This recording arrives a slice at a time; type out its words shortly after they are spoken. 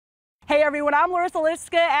Hey everyone, I'm Larissa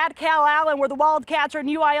Liska at Calallen, where the Wildcats are in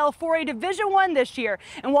UIL 4A Division I this year.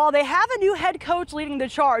 And while they have a new head coach leading the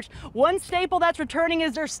charge, one staple that's returning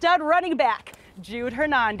is their stud running back, Jude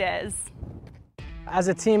Hernandez. As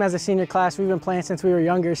a team, as a senior class, we've been playing since we were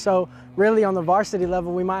younger. So really on the varsity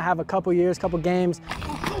level, we might have a couple years, couple games.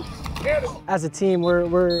 As a team,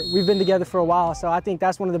 we've been together for a while, so I think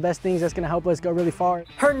that's one of the best things that's going to help us go really far.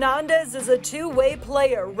 Hernandez is a two-way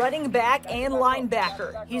player, running back and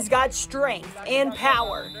linebacker. He's got strength and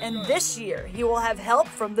power, and this year he will have help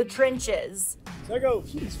from the trenches.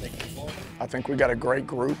 I think we got a great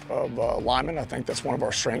group of linemen. I think that's one of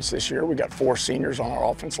our strengths this year. We got 4 seniors on our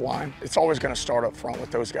offensive line. It's always going to start up front with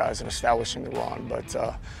those guys and establishing the run,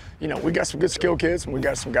 but you know, we got some good skill kids and we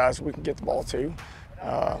got some guys we can get the ball to.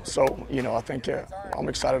 So, you know, I think I'm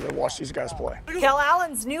excited to watch these guys play.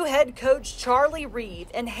 Calallen's new head coach, Charlie Reeve,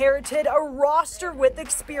 inherited a roster with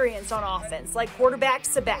experience on offense, like quarterback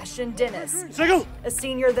Sebastian Dennis, a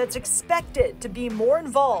senior that's expected to be more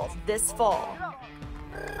involved this fall.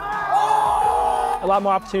 A lot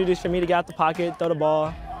more opportunities for me to get out the pocket, throw the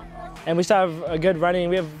ball. And we still have a good running.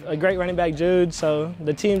 We have a great running back, Jude. So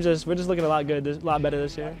the team we're just looking a lot better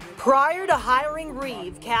this year. Prior to hiring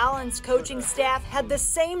Reeve, Calallen's coaching staff had the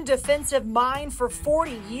same defensive mind for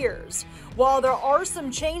 40 years. While there are some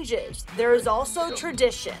changes, there is also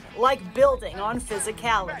tradition, like building on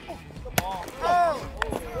physicality.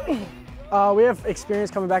 We have experience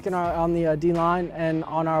coming back on the D-line and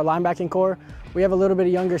on our linebacking core. We have a little bit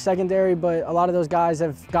of younger secondary, but a lot of those guys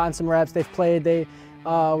have gotten some reps. They've played. They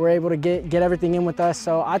were able to get everything in with us.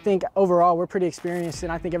 So I think overall we're pretty experienced,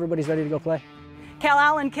 and I think everybody's ready to go play.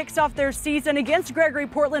 Calallen kicks off their season against Gregory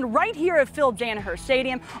Portland right here at Phil Danaher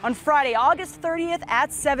Stadium on Friday, August 30th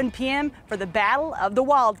at 7 p.m. for the Battle of the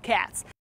Wildcats.